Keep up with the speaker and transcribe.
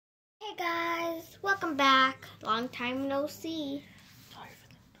Hey guys, welcome back. Long time no see.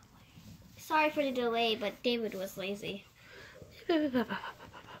 Sorry for the delay, but David was lazy. This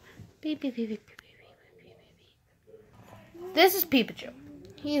is Pikachu.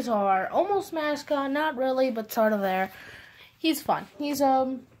 He's our almost mascot, not really, but sort of there. He's fun. He's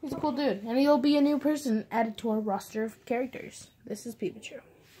a cool dude, and he'll be a new person added to our roster of characters. This is Pikachu.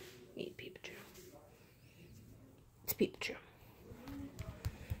 Meet Pikachu. It's Pikachu.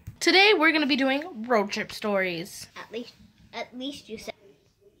 Today we're gonna be doing road trip stories. At least you said.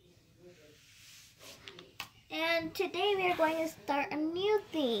 And today we are going to start a new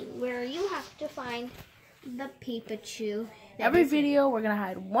thing where you have to find the Pikachu. Every video we're gonna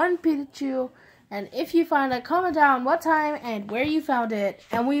hide one Pikachu, and if you find it, comment down what time and where you found it,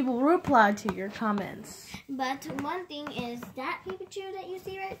 and we will reply to your comments. But one thing is that Pikachu that you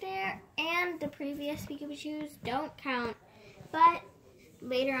see right there and the previous Pikachus don't count, but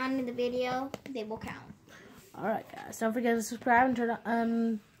later on in the video they will count. Alright guys, don't forget to subscribe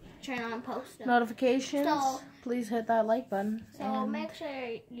and turn on post notifications. So, please hit that like button. So make sure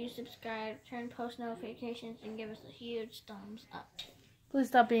you subscribe, turn post notifications, and give us a huge thumbs up. Please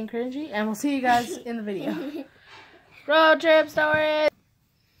stop being cringy, and we'll see you guys in the video. Road trip story!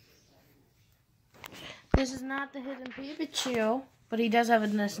 This is not the hidden Pikachu, but he does have a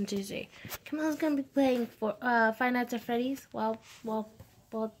SNTZ. Camilla's going to be playing for Five Nights at Freddy's while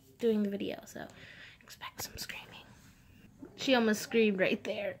doing the video, so expect some screaming. She almost screamed right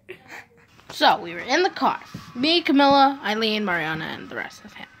there. So, we were in the car. Me, Camilla, Eileen, Mariana, and the rest of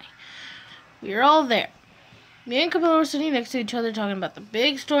the family. We were all there. Me and Camilla were sitting next to each other talking about the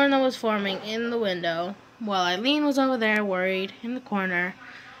big storm that was forming in the window, while Eileen was over there worried in the corner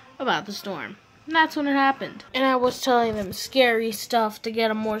about the storm. And that's when it happened. And I was telling them scary stuff to get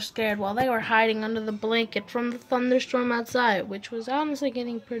them more scared while they were hiding under the blanket from the thunderstorm outside, which was honestly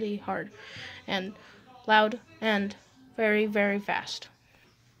getting pretty hard and loud and very, very fast.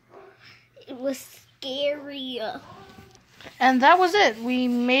 It was scary. And that was it. We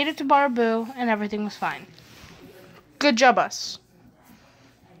made it to Baraboo and everything was fine. Good job, us.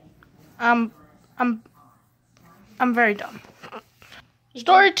 I'm very dumb.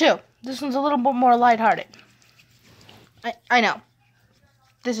 Story 2. This one's a little bit more lighthearted. I know.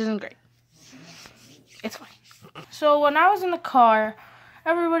 This isn't great. It's fine. So when I was in the car,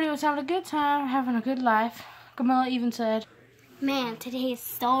 everybody was having a good time, having a good life. Camilla even said, "Man, today is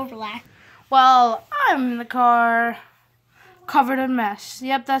so relaxed." Well, I'm in the car, covered in mess.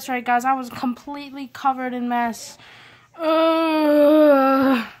 Yep, that's right, guys. I was completely covered in mess.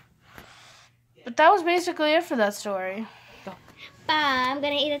 But that was basically it for that story. I'm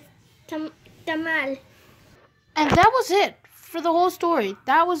gonna eat a tamal. And that was it for the whole story.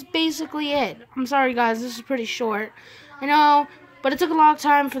 That was basically it. I'm sorry, guys. This is pretty short. I know, but it took a long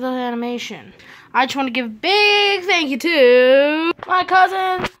time for the animation. I just want to give a big thank you to my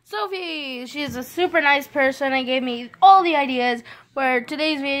cousin, Sophie. She's a super nice person and gave me all the ideas for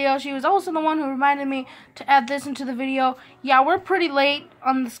today's video. She was also the one who reminded me to add this into the video. Yeah, we're pretty late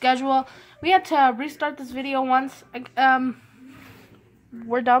on the schedule. We had to restart this video once.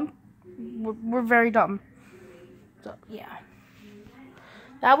 We're dumb. We're very dumb. So, yeah.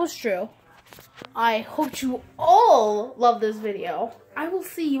 That was true. I hope you all love this video. I will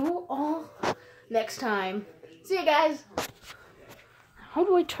see you all next time. See you guys. How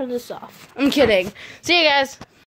do I turn this off? I'm kidding. See you guys.